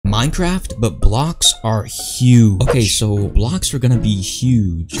Minecraft, but blocks are huge. Okay, so blocks are gonna be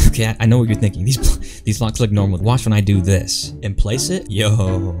huge. Okay, I know what you're thinking. These blocks look normal. Watch when I do this and place it.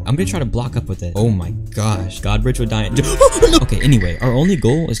 Yo, I'm gonna try to block up with it. Oh my gosh, Godbridge would die. Okay, anyway, our only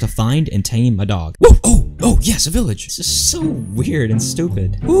goal is to find and tame a dog. Oh, yes, a village. This is so weird and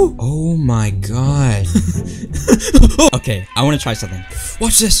stupid. Woo. Oh my god. Okay, I want to try something.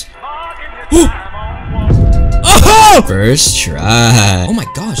 Watch this. Oh! First try. Oh my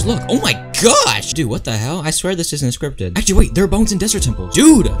gosh, look. Oh my gosh. Dude, what the hell? I swear this isn't scripted. Actually, wait, there are bones in desert temples.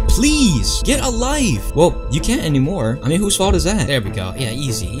 Dude, please, get a life. Well, you can't anymore. I mean, whose fault is that? There we go. Yeah,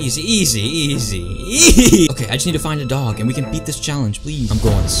 easy. Okay, I just need to find a dog and we can beat this challenge, please. I'm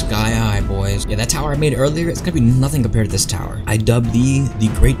going sky high, boys. Yeah, that tower I made earlier, it's gonna be nothing compared to this tower. I dubbed the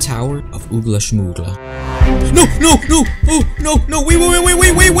Great Tower of Oogla Schmoogla. No,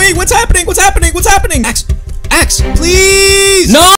 wait, what's happening? Axe, please! No!